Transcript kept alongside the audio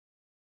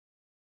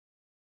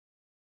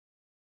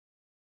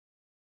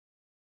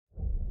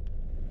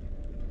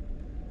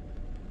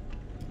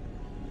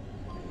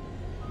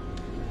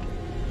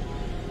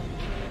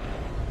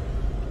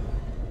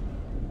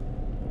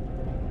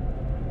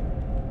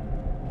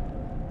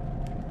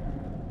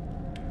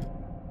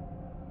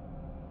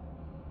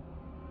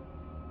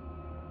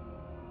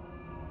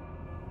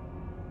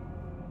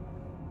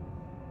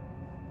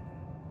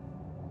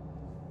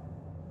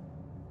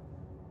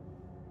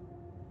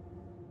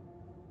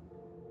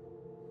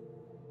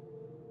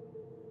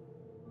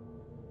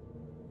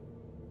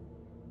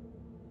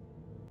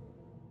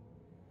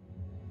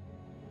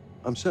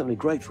I'm certainly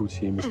grateful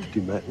to you, Mr.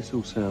 Dumet. This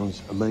all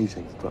sounds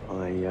amazing, but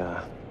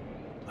I'm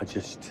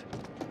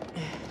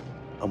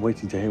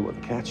waiting to hear what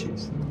the catch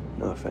is.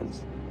 No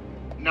offense.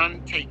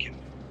 None taken.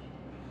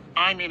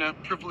 I'm in a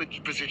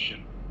privileged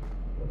position.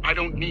 I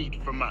don't need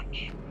for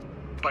much,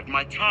 but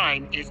my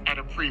time is at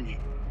a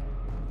premium.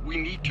 We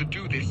need to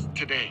do this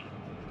today.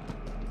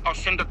 I'll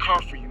send a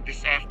car for you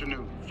this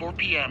afternoon, 4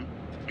 p.m.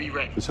 Be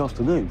ready. This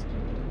afternoon?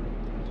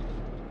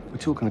 We're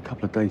talking a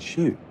couple of days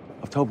shoot.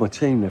 I've told my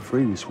team they're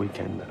free this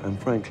weekend,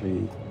 and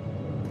frankly,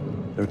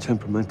 they're a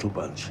temperamental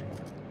bunch.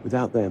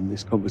 Without them,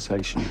 this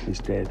conversation is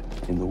dead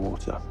in the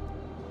water.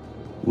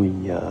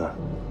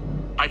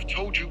 I've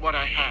told you what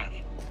I have.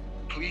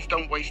 Please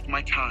don't waste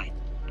my time.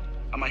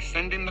 Am I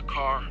sending the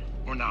car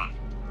or not?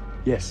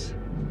 Yes,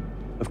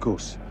 of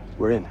course.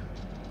 We're in.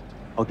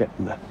 I'll get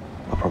them there.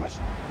 I promise.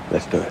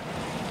 Let's do it.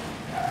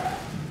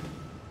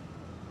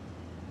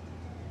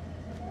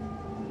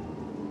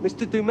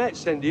 Mr. Dumet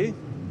send you?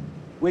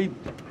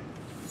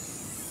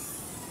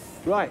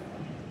 Right.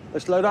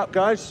 Let's load up,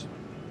 guys.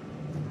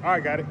 All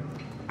right, got it.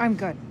 I'm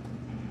good.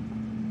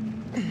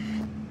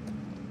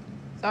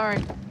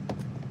 Sorry.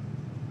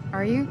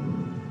 Are you?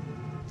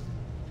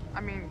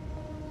 I mean,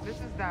 this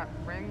is that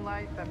ring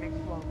light that makes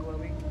you all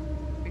glowy.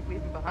 We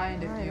leave it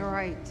behind if you... You're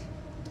right.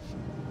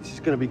 This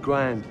is gonna be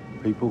grand,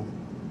 people.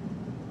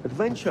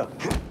 Adventure.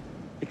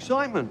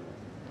 Excitement.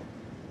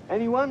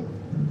 Anyone?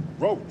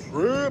 Road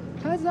trip.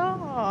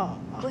 Huzzah!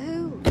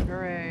 Woohoo!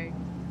 Hooray.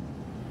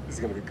 This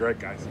is gonna be great,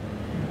 guys.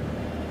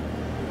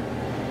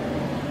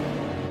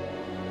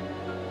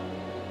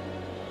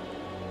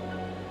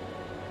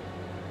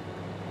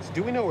 So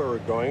do we know where we're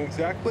going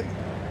exactly?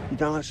 You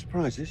don't like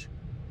surprises?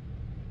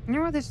 You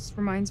know what this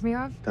reminds me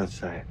of? Don't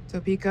say it.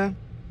 Topeka?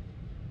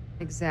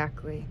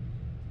 Exactly.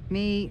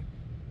 Me,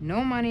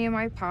 no money in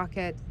my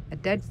pocket, a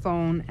dead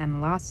phone,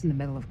 and lost in the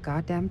middle of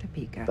goddamn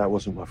Topeka. That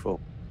wasn't my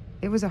fault.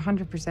 It was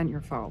 100%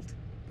 your fault.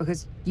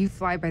 Because you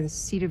fly by the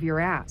seat of your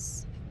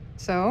ass.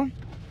 So,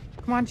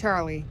 come on,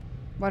 Charlie.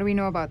 What do we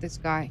know about this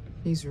guy?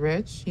 He's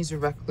rich, he's a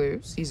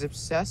recluse, he's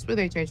obsessed with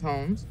H.H.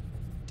 Holmes.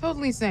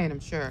 Totally sane, I'm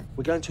sure.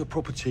 We're going to a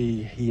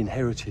property he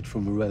inherited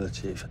from a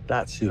relative.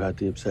 That's who had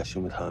the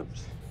obsession with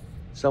Holmes.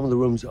 Some of the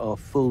rooms are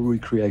full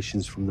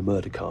recreations from the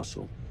murder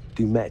castle.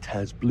 Dumet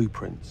has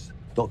blueprints,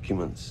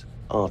 documents,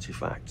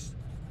 artifacts.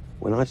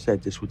 When I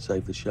said this would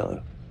save the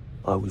show,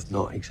 I was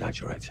not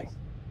exaggerating.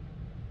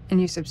 And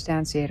you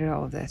substantiated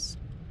all of this.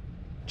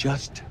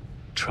 Just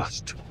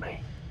trust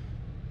me.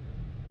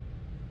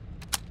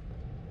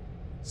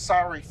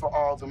 Sorry for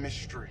all the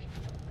mystery.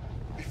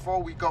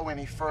 Before we go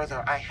any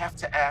further, I have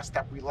to ask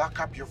that we lock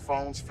up your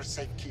phones for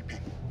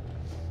safekeeping.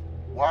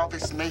 While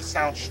this may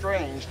sound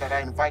strange that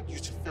I invite you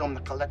to film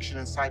the collection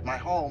inside my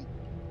home,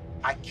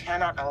 I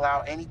cannot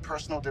allow any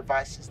personal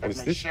devices that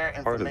may share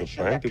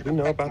information that could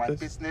affect my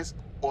business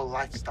or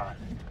lifestyle.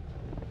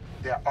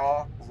 There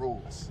are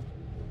rules.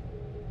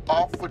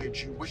 All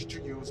footage you wish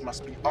to use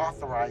must be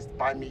authorized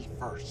by me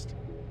first.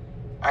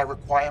 I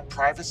require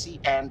privacy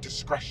and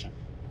discretion.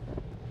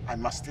 I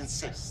must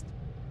insist.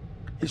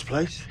 His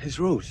place, his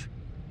rules.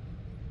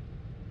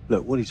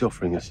 Look, what he's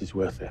offering us is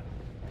worth it.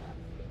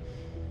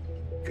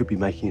 Could be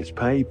making us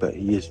pay, but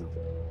he isn't.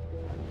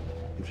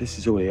 If this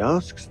is all he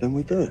asks, then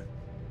we do it.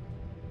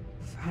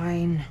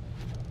 Fine.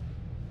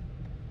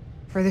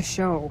 For the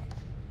show.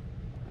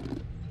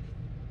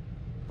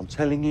 I'm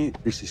telling you,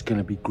 this is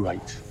gonna be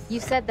great. You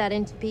said that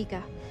in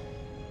Topeka.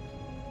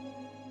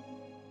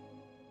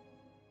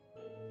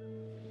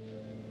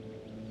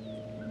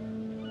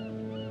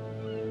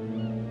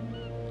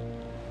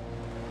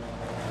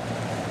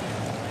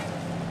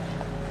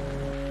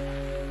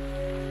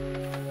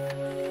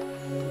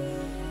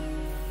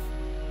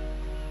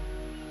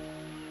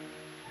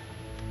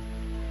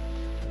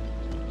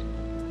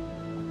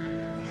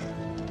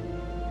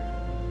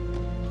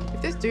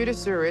 If this dude is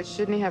so rich,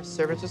 shouldn't he have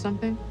servants or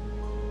something?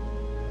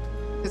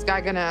 This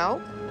guy gonna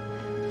help?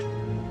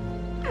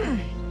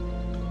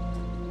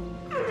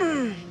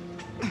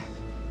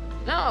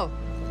 No,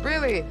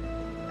 really.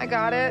 I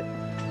got it.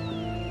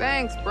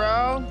 Thanks,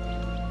 bro.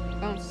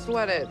 Don't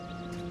sweat it,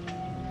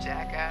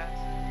 jackass.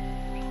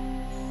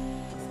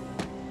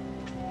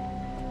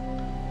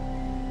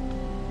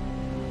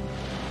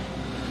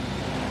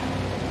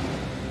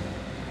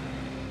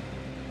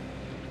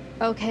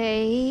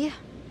 Okay.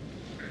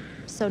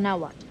 So now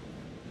what?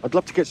 I'd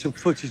love to get some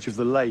footage of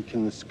the lake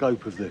and the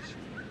scope of this.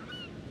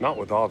 Not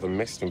with all the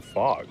mist and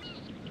fog.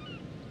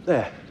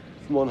 There,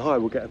 from on high,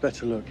 we'll get a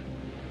better look.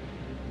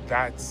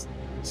 That's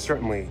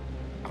certainly,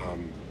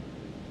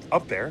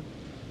 up there.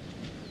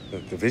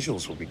 The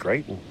visuals will be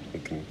great, and we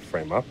can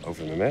frame up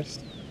over the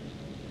mist.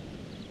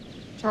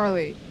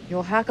 Charlie,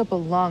 you'll hack up a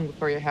lung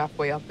before you're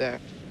halfway up there.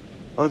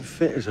 I'm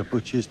fit as a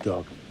butcher's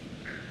dog.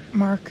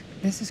 Mark,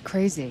 this is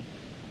crazy.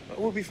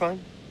 We'll be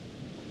fine.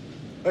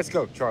 Let's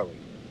go, Charlie.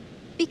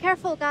 Be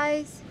careful,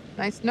 guys.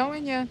 Nice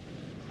knowing you.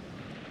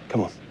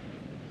 Come on.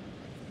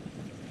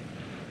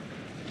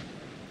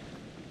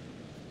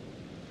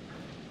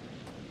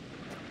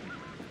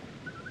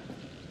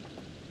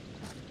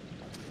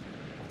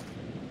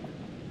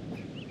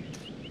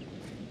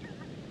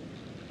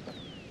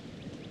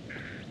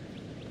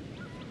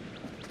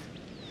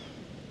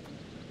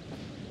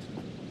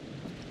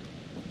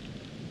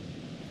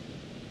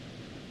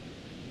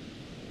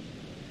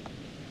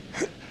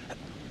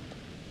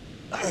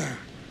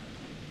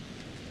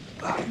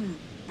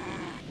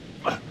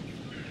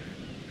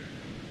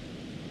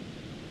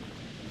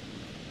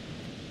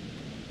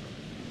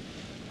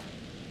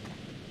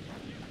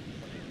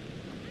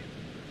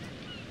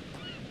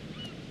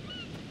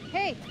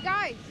 Hey,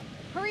 guys,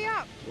 hurry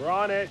up. We're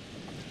on it.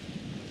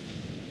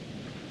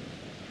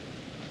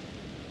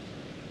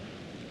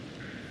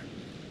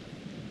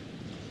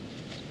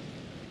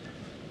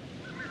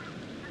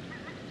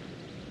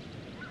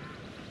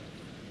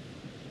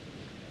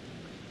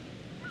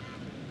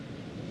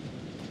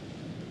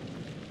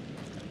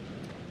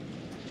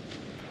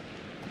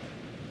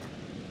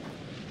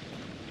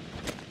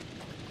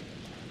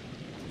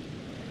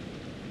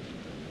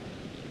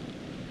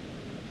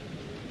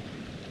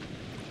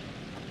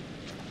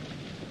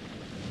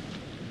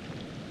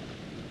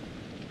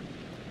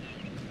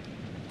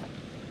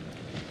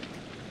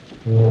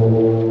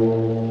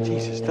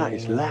 Jesus, that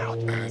is loud.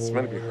 It's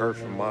meant to be heard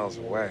from miles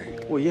away.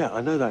 Well, yeah,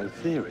 I know that in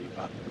theory,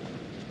 but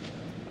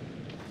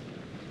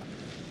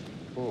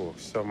Oh,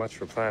 so much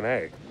for plan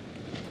A.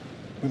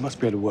 we must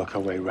be able to work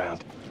our way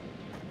around.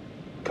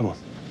 Come on.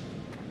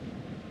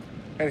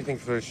 Anything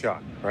for the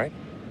shot, right?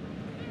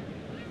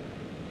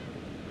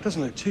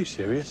 Doesn't look too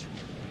serious.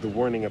 The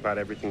warning about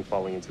everything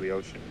falling into the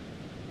ocean.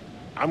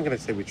 I'm gonna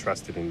say we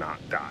trust it and not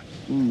die.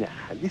 Nah,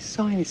 this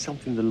sign is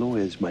something the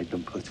lawyers made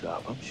them put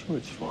up. I'm sure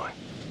it's fine.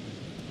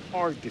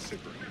 Hard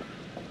disagree.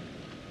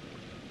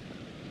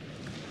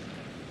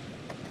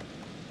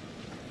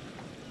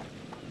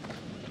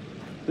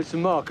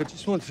 Listen, Mark, I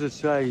just wanted to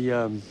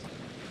say,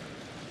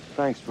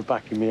 thanks for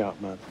backing me up,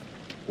 man.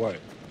 What?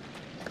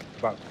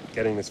 About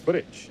getting this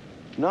footage?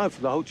 No,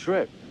 for the whole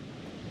trip.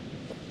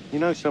 You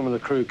know some of the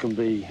crew can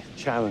be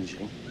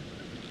challenging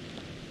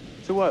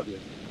to work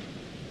with.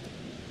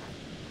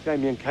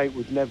 Jamie and Kate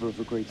would never have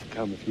agreed to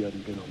come if you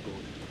hadn't been on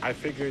board. I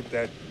figured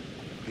that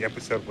the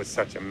episode was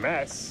such a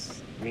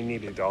mess, we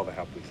needed all the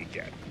help we could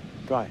get.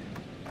 Right.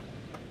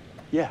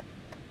 Yeah.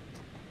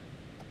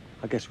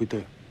 I guess we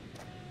do.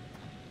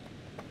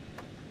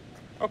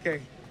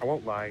 Okay, I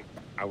won't lie.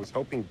 I was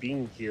hoping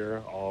being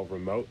here all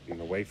remote and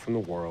away from the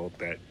world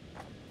that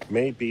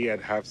maybe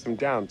I'd have some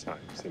downtime,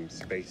 some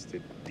space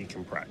to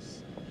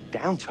decompress.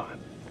 Downtime?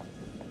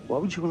 Why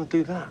would you want to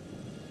do that?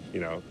 You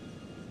know,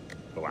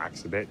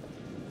 relax a bit.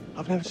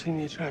 I've never seen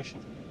the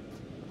attraction.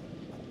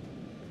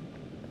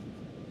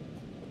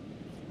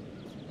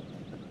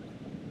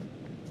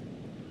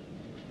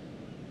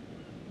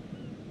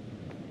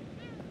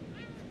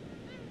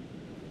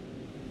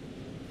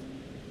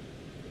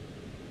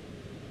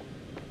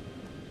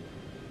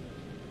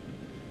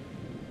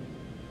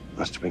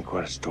 Must have been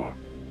quite a storm.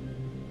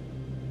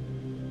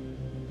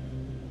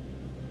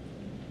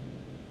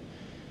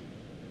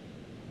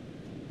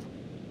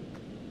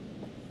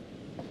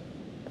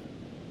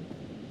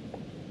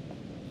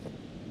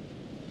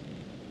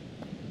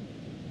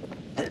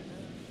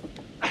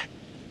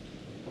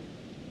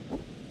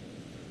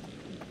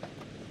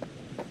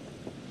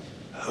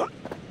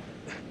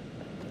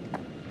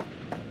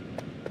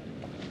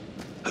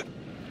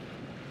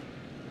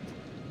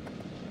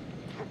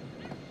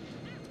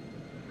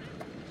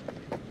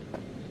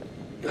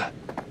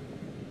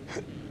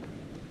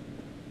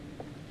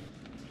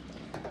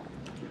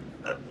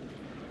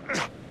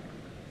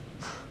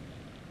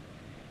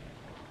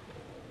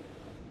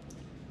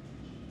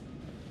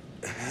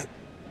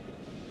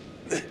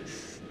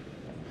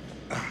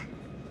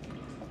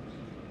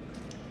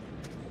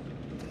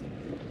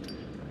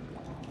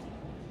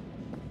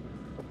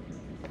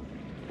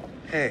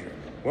 Hey,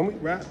 when we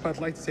wrap, I'd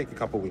like to take a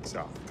couple weeks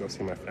off, go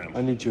see my family.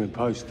 I need you in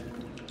post.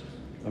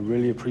 I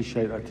really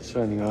appreciate that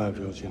discerning eye of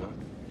yours, you know.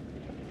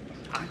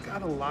 I've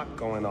got a lot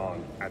going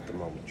on at the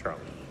moment, Charlie.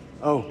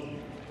 Oh,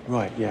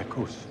 right, yeah, of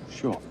course,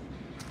 sure.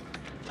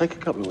 Take a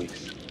couple of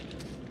weeks.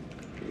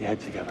 Get your head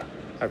together.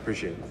 I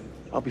appreciate it.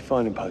 I'll be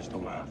fine in post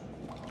on that.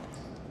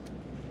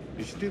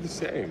 You should do the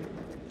same.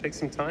 Take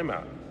some time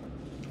out.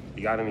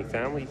 You got any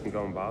family you can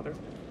go and bother?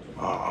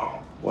 Oh,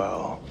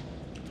 well,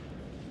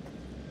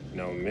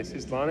 No,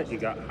 Mrs. Lonnet, you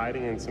got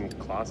hiding in some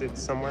closet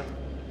somewhere?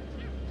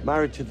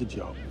 married to the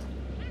job.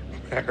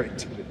 Married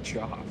to the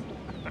job.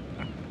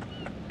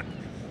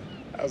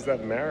 How's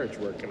that marriage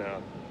working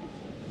out?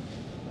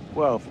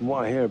 Well, from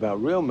what I hear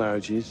about real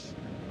marriages,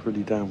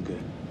 pretty damn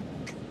good.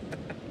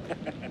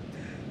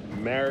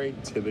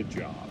 Married to the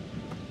job.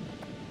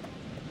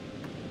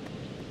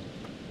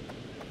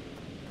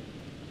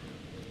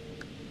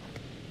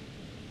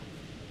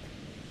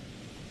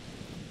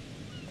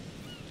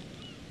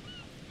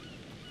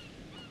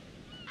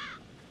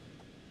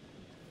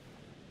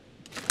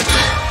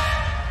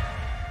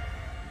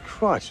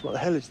 Christ, what the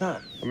hell is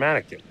that? A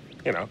mannequin,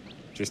 you know,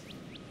 just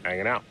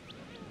hanging out.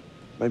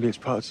 Maybe it's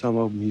part of some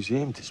old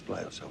museum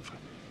display or something.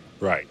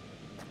 Right.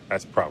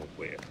 That's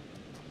probably it.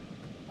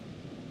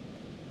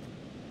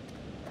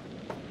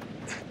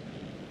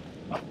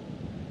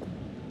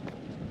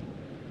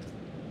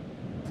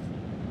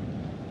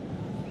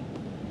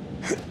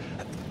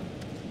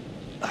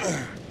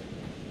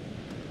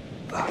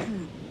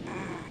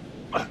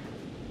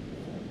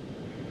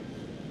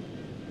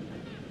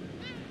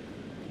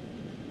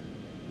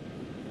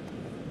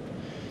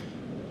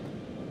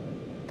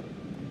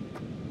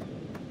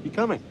 You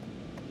coming?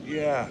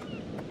 Yeah.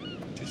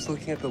 Just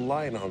looking at the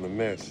line on the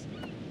mist.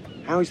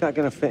 How is that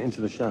going to fit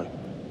into the show?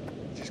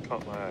 Just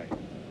caught my eye.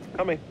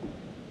 Coming.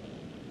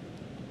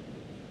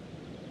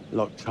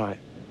 Locked tight.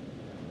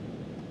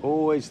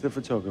 Always the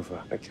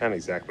photographer. I can't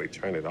exactly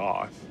turn it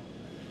off.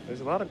 There's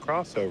a lot of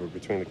crossover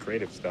between the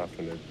creative stuff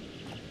and the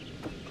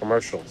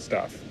commercial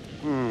stuff.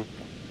 You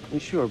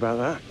sure about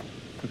that?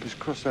 Because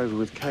crossover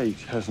with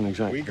Cage hasn't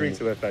exactly... We agreed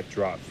to let that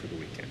drop for the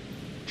weekend.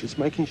 Just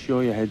making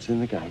sure your head's in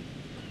the game.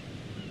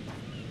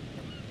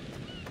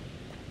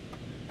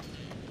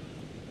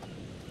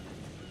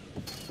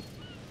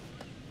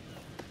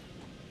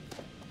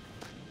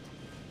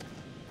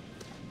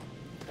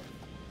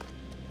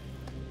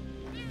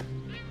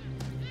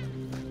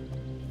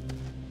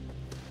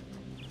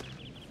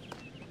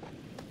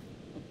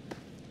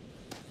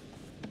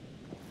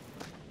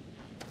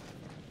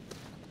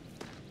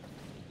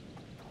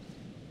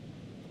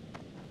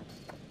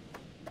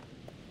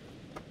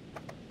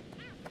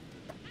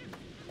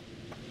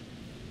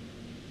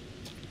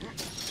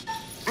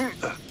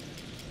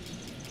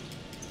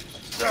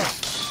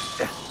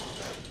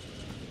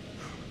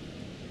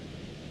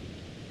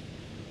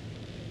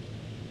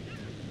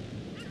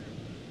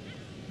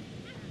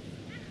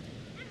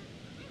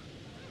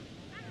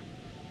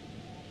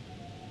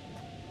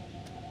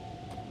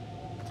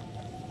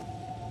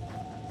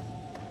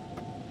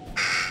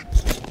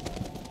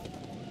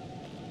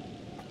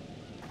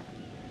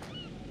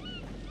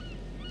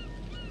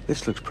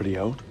 This looks pretty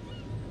old.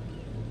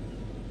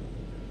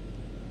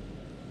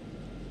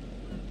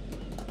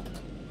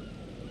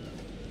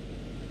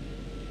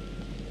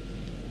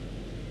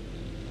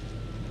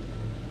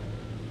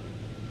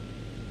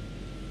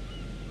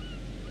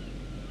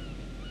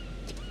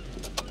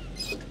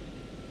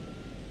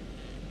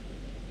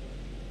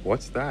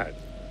 What's that?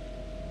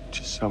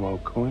 Just some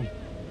old coin.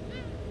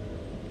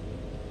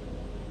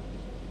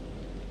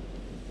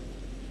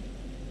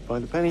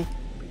 Find a penny,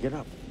 pick it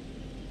up.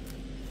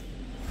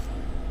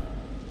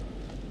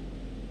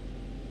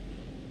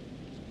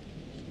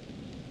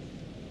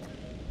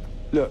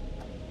 Look,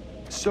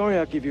 sorry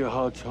I give you a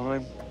hard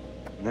time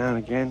now and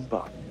again,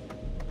 but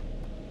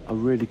I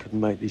really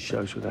couldn't make these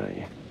shows without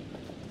you.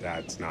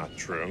 That's not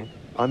true.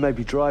 I may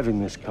be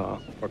driving this car,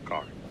 What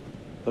car?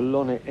 the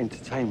Lonnet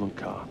Entertainment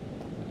car,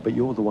 but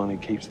you're the one who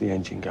keeps the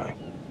engine going.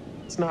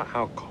 It's not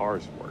how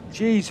cars work.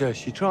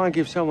 Jesus, you try and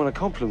give someone a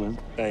compliment.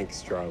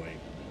 Thanks, Charlie.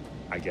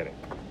 I get it.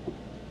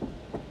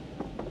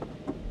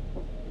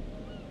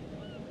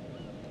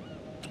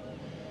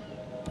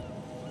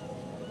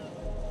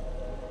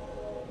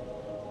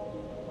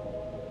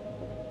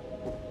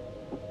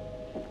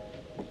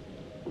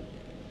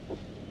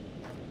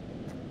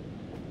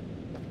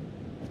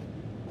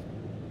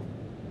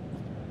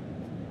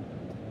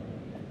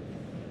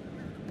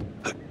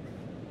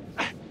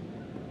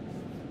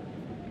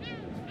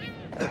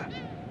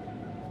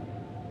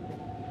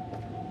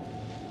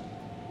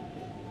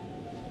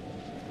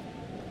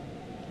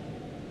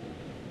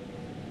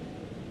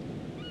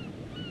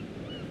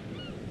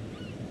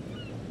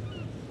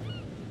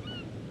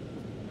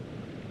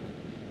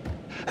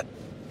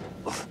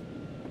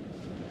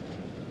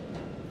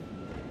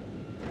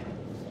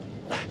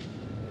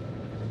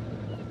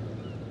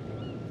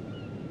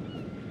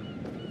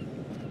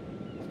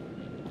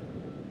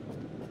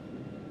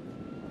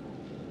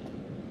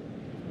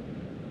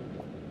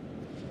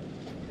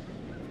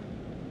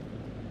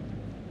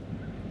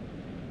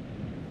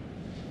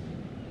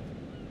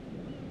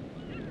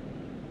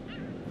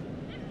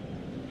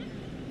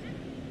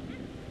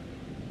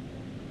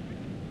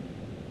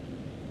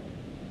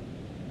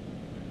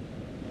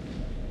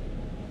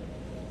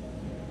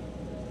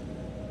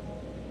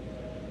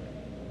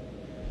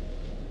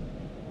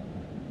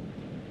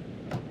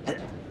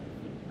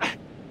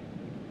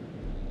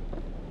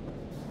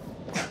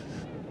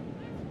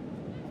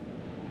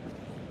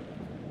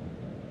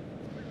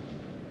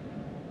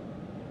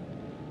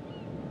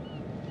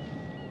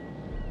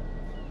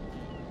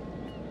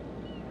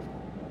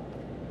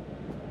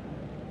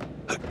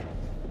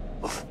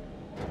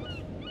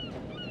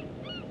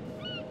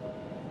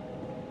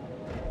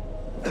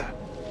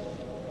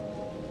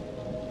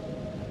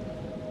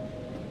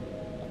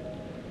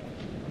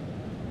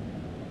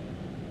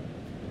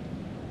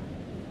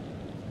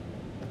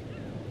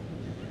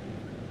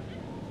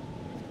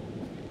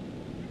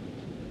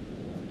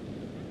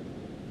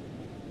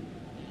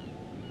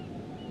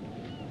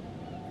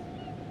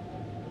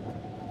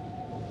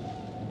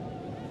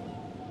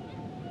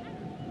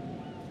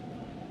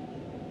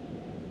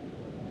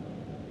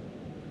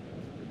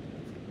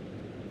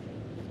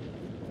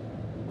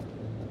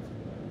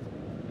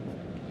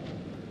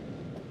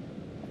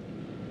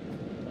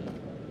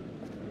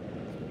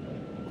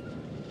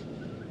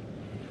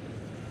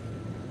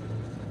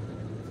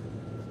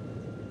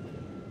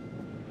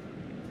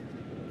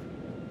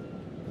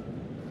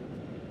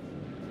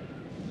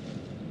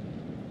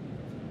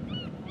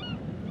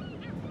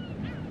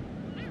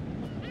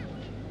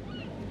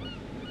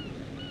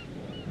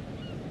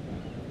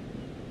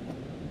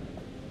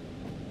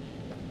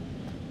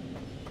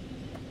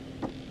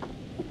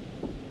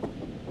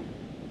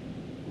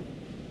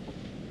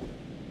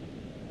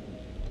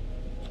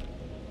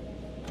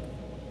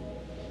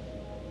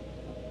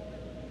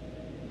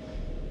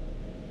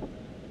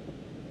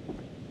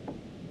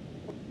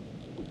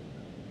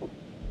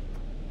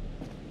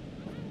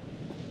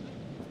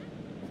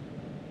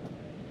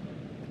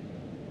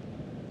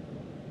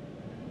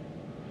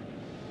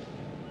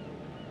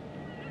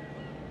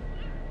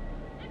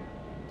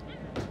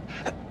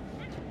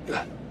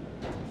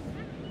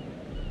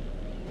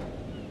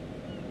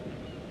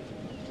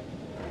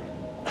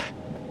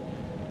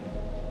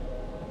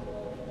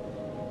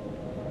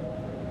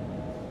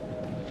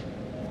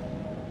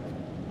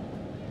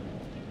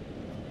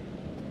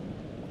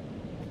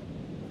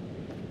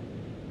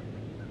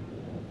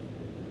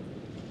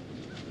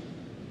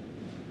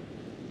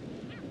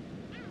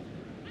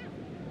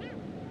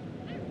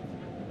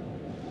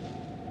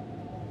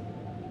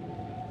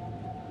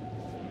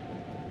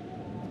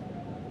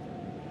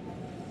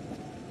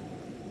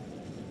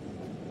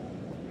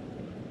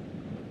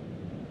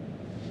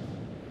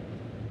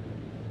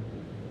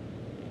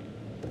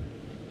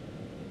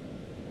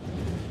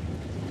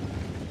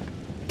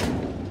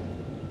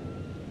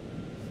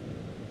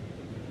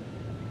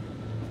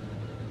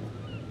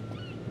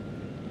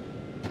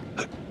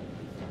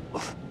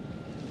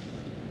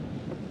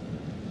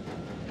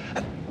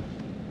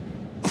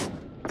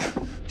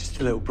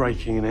 a little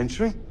breaking and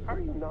entering. How are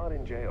you not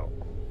in jail?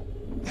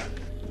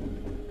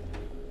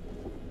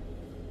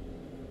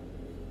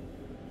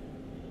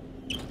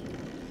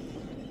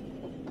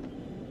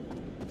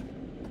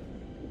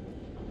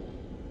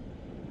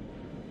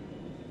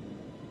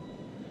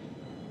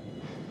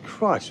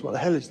 Christ, what the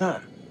hell is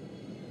that?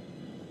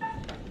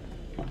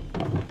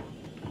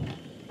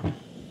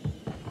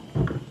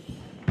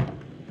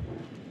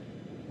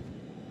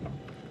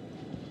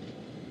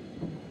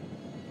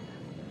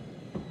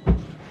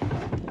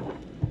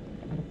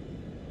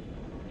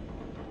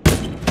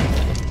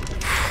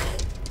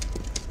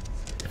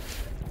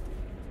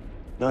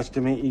 Nice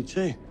to meet you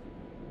too.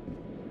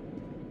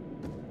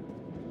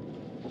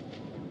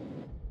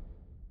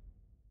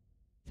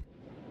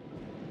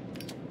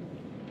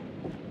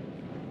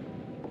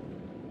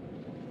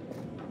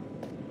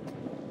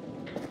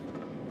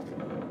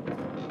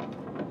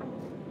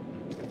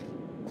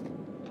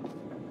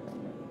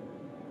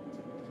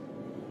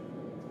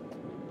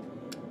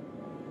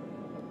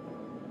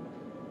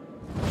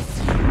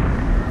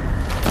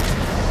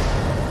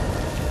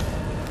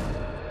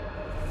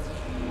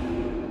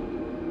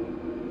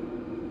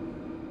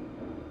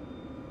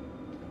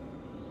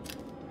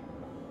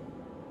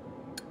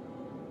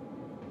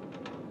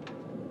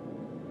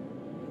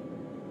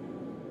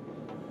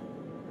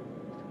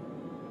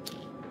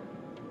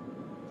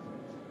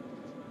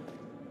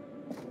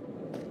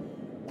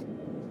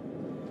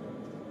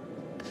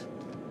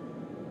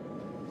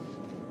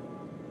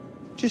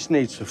 Just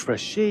need some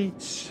fresh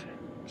sheets,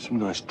 some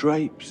nice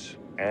drapes.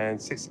 And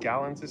 6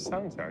 gallons of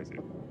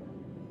sanitizer.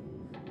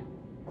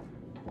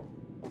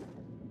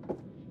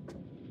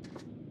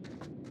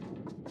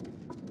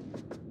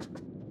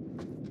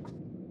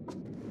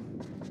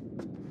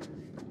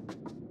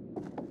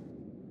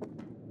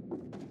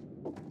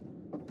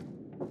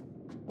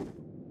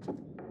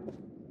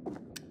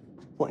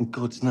 What in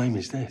God's name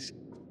is this?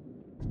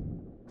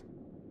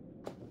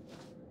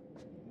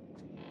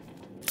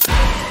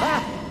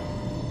 Ah!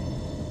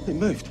 It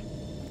moved.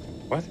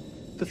 What?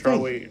 The thing.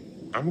 Charlie,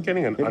 I'm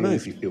getting an It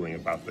uneasy moved. feeling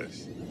about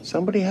this.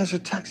 Somebody has a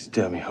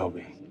taxidermy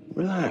hobby.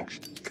 Relax.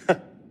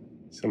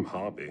 Some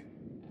hobby.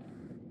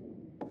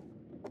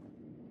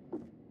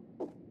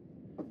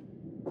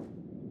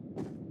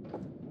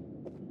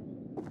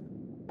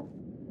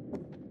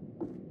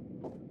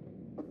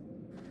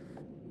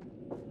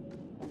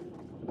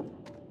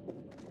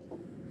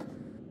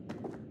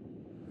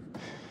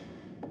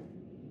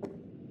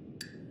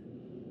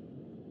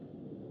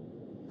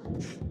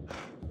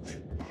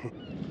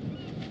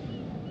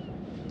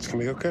 It's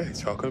gonna be okay.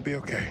 It's all gonna be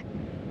okay.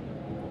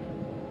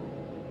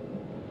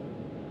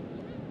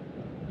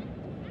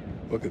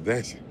 Look at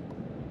this.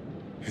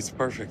 It's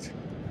perfect.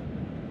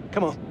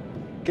 Come on,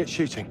 get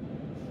shooting.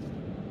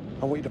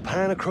 I want you to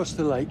pan across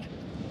the lake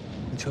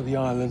until the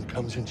island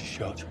comes into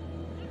shot.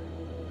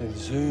 Then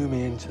zoom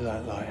into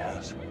that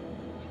lighthouse.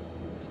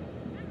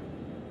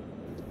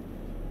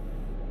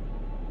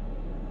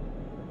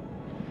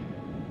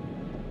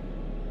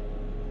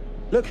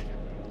 Look,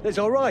 it's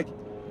all right.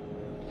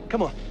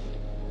 Come on,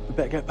 we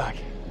better get back.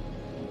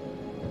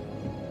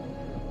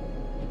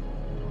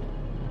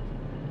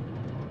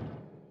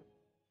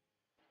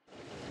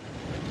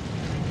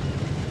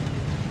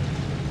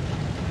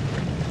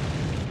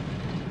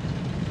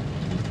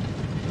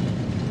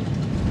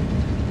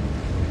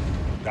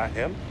 That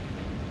him?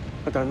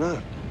 I don't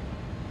know.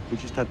 We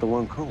just had the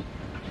one call.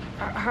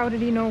 How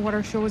did he know what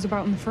our show was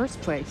about in the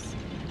first place?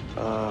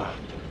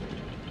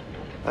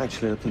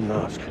 Actually, I didn't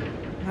ask.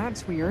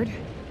 That's weird.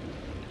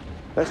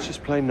 Let's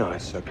just play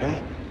nice,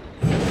 okay?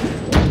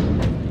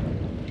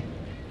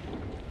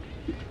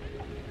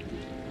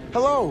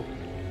 Hello,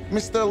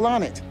 Mr.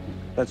 Lonnet.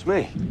 That's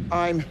me.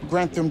 I'm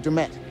Grantham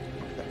Dumet.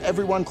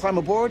 Everyone climb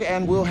aboard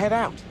and we'll head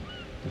out.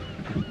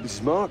 This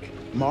is Mark,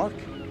 Mark,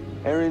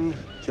 Erin,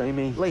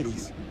 Jamie,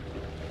 ladies.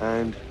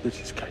 and this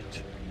is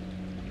Kate.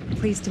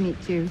 Pleased to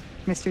meet you,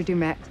 Mr.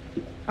 Dumet.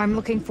 I'm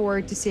looking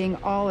forward to seeing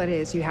all it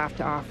is you have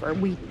to offer.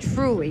 We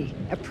truly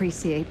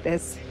appreciate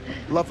this.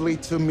 Lovely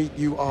to meet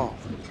you all.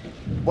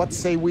 What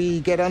say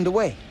we get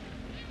underway?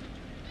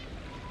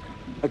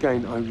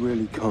 Again, I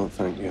really can't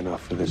thank you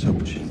enough for this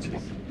opportunity.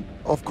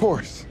 Of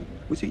course.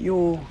 Was it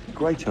your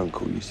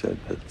great-uncle you said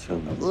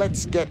that,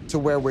 Let's get to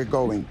where we're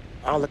going.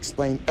 I'll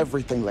explain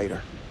everything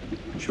later.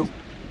 Sure.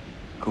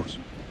 Of course.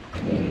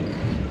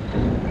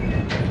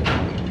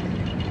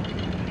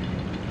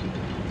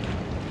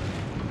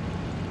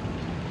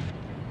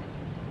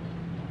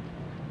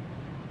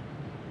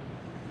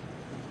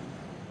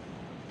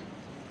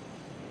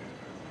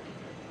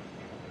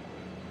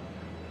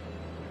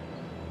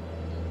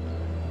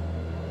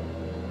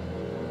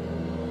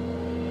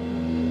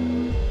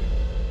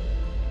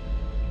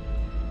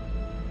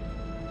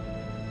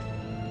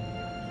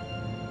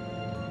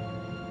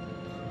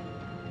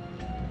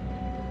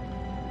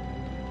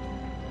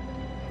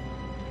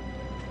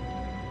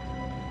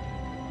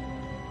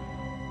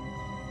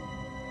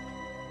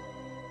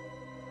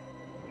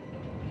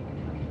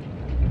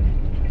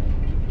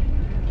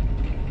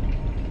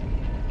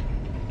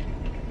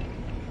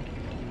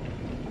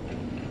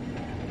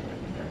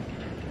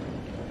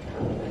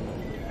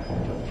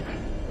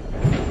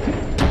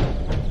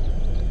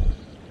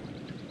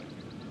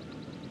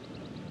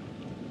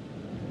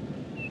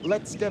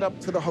 let's get up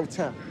to the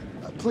hotel.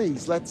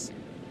 Please, let's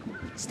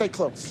stay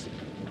close.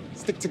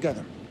 Stick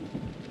together.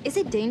 Is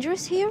it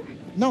dangerous here?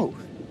 No,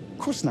 of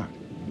course not.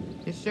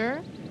 You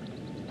sure?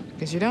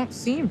 Because you don't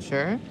seem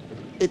sure.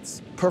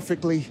 It's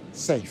perfectly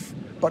safe.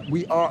 But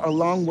we are a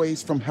long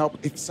ways from help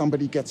if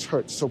somebody gets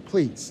hurt, so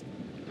please,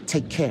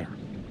 take care.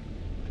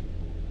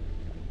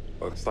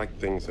 Looks like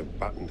things are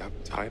buttoned up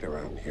tight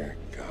around here.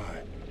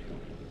 God.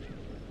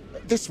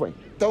 This way.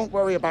 Don't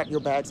worry about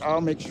your bags.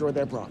 I'll make sure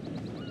they're brought.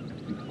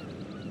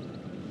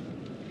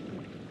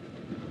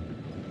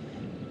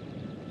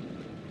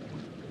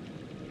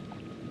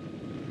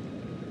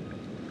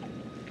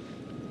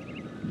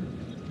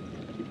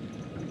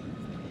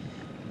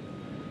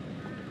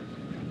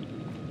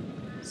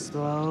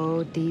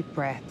 Slow, deep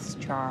breaths,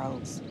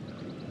 Charles.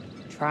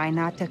 Try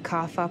not to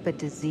cough up a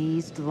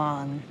diseased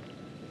lung.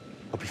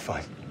 I'll be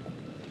fine.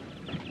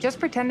 Just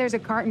pretend there's a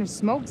carton of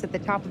smokes at the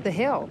top of the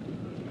hill.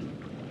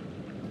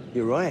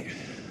 You're right.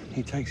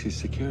 He takes his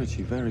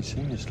security very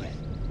seriously.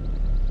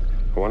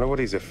 I wonder what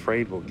he's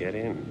afraid will get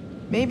in.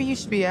 Maybe you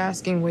should be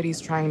asking what he's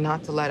trying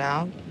not to let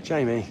out.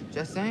 Jamie,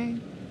 Just saying.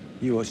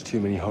 you watch too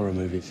many horror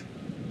movies.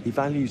 He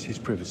values his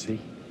privacy.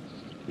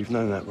 We've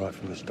known that right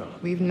from the start.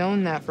 We've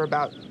known that for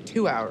about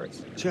 2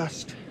 hours.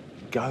 Just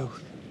go.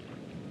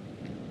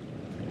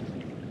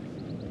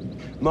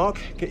 Mark,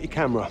 get your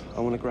camera. I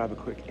want to grab a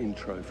quick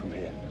intro from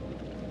here.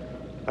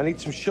 I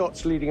need some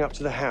shots leading up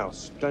to the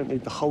house. Don't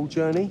need the whole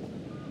journey.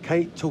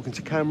 Kate, talking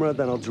to camera,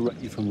 then I'll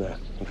direct you from there,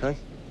 okay?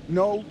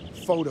 No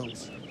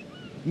photos.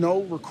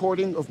 No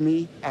recording of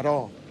me at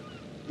all.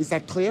 Is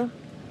that clear?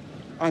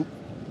 I'm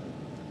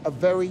a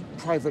very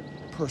private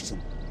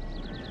person.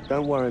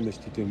 Don't worry,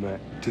 Mr. Dumet.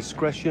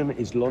 Discretion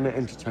is Lonnet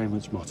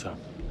Entertainment's motto.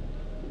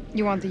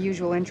 You want the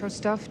usual intro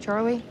stuff,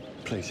 Charlie?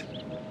 Please.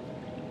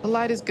 The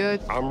light is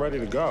good. I'm ready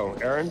to go.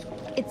 Aaron?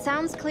 It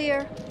sounds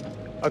clear.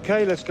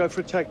 Okay, let's go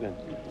for a take then.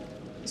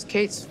 Is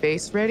Kate's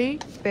face ready?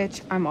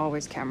 Bitch, I'm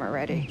always camera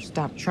ready.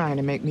 Stop trying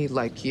to make me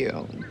like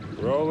you.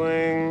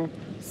 Rolling.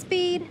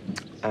 Speed.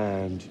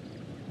 And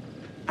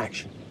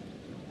action.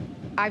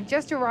 I've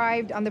just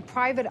arrived on the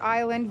private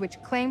island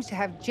which claims to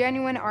have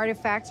genuine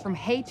artifacts from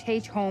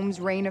H.H. Holmes'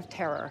 Reign of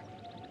Terror.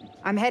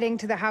 I'm heading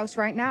to the house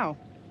right now.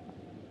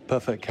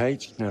 Perfect,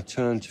 Kate. Now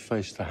turn to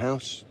face the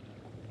house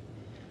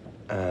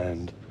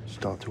and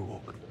start to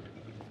walk.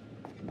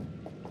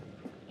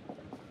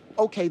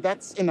 Okay,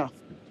 that's enough.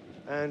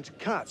 And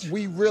cut.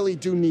 We really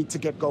do need to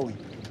get going.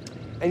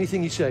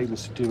 Anything you say,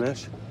 Mr.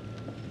 Dumas.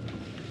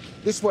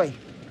 This way.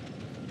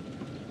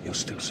 You'll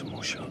steal some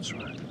more shots,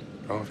 right?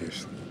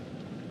 Obviously.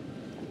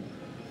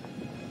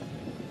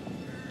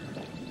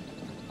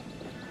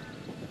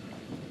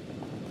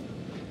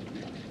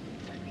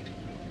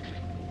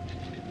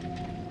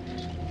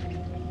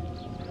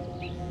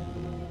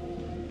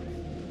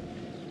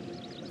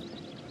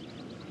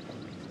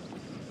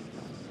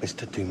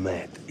 Mr.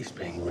 Dumet is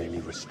being really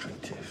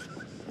restrictive.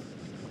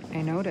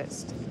 I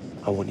noticed.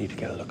 I want you to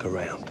get a look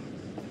around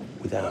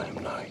without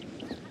him knowing.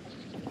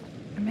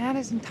 A man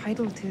is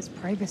entitled to his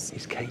privacy.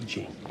 He's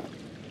cagey.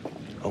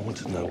 I want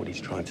to know what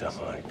he's trying to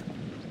hide.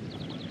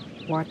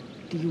 What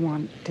do you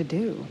want to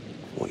do?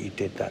 What you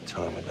did that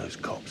time with those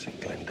cops in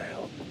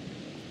Glendale.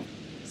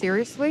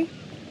 Seriously?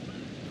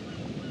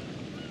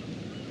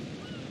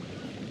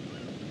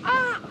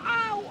 Ah!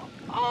 Ow!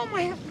 Oh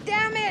my...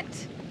 Damn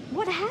it!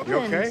 What happened? You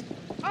okay?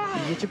 Ah!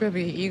 You get your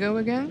baby ego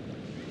again?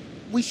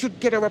 We should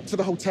get her up to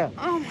the hotel.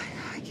 Oh my...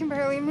 I can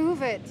barely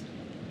move it.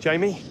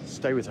 Jamie,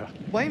 stay with her.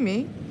 Why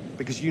me?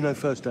 Because you know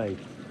first aid.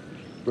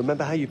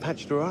 Remember how you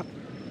patched her up?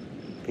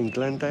 In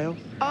Glendale?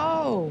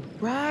 Oh,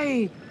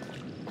 right.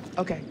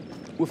 Okay.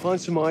 We'll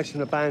find some ice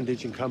and a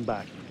bandage and come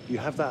back. You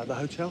have that at the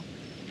hotel?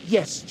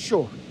 Yes,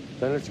 sure.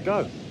 Then let's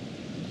go.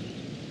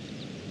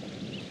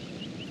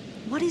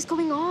 What is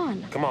going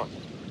on? Come on.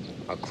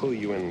 I'll clue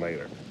you in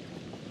later.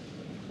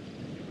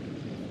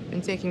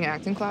 Been taking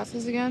acting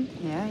classes again?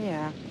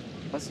 Yeah.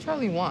 What's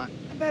Charlie want?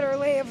 A better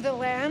lay of the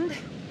land.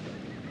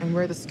 And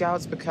we're the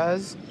scouts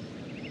because?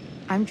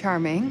 I'm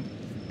charming,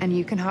 and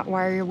you can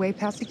hotwire your way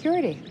past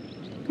security.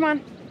 Come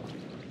on.